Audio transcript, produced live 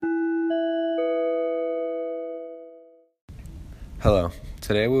Hello.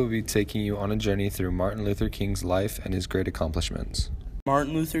 Today we will be taking you on a journey through Martin Luther King's life and his great accomplishments.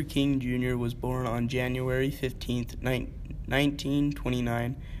 Martin Luther King Jr. was born on January 15,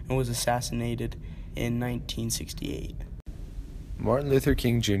 1929, and was assassinated in 1968. Martin Luther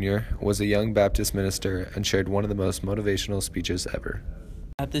King Jr. was a young Baptist minister and shared one of the most motivational speeches ever.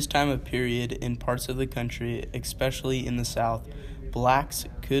 At this time of period, in parts of the country, especially in the South, blacks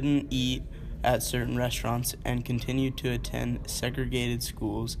couldn't eat at certain restaurants and continued to attend segregated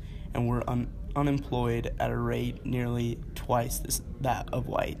schools and were unemployed at a rate nearly twice that of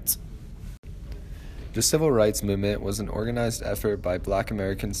whites. The Civil Rights Movement was an organized effort by Black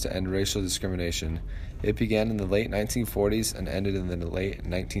Americans to end racial discrimination. It began in the late 1940s and ended in the late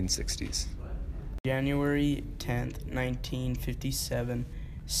 1960s. January 10, 1957,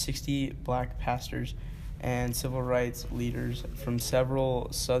 60 black pastors and civil rights leaders from several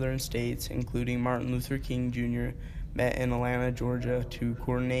southern states, including Martin Luther King Jr., met in Atlanta, Georgia, to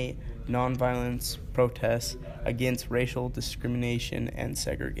coordinate nonviolence protests against racial discrimination and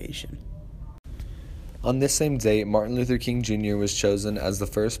segregation. On this same date, Martin Luther King Jr. was chosen as the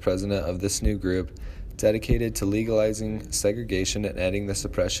first president of this new group, dedicated to legalizing segregation and ending the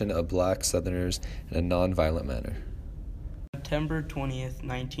suppression of black Southerners in a nonviolent manner. September 20th,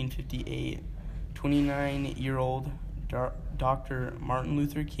 1958, 29-year-old Dr. Martin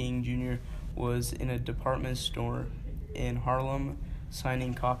Luther King Jr. was in a department store in Harlem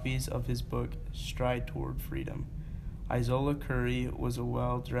signing copies of his book, Stride Toward Freedom. Isola Curry was a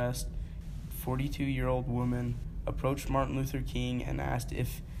well-dressed 42-year-old woman, approached Martin Luther King and asked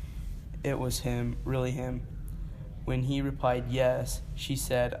if it was really him. When he replied yes, she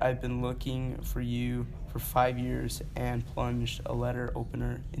said, "I've been looking for you for 5 years," and plunged a letter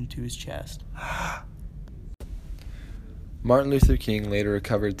opener into his chest. Martin Luther King later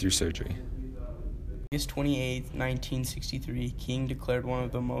recovered through surgery. August 28, 1963, King declared one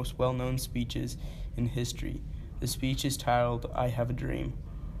of the most well-known speeches in history. The speech is titled, "I Have a Dream."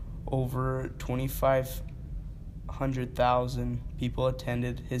 Over 2,500,000 people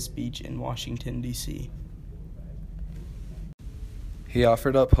attended his speech in Washington, D.C. He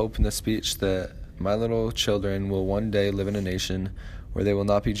offered up hope in the speech that my little children will one day live in a nation where they will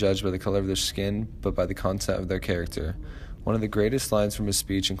not be judged by the color of their skin, but by the content of their character. One of the greatest lines from his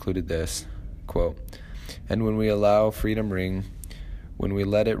speech included this, quote, "And when we allow freedom ring, when we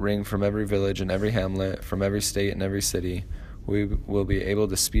let it ring from every village and every hamlet, from every state and every city, we will be able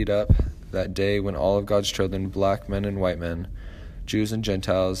to speed up that day when all of God's children, black men and white men, Jews and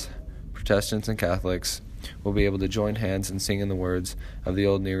Gentiles, Protestants and Catholics, will be able to join hands and sing in the words of the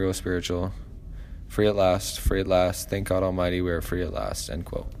old Negro spiritual, free at last, thank God Almighty, we are free at last," end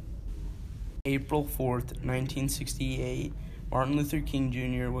quote. April 4th, 1968, Martin Luther King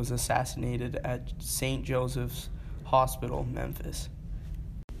Jr. was assassinated at St. Joseph's Hospital, Memphis.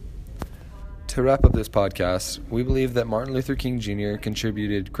 To wrap up this podcast, we believe that Martin Luther King Jr.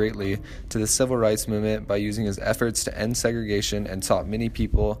 contributed greatly to the civil rights movement by using his efforts to end segregation and taught many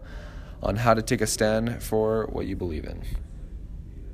people on how to take a stand for what you believe in.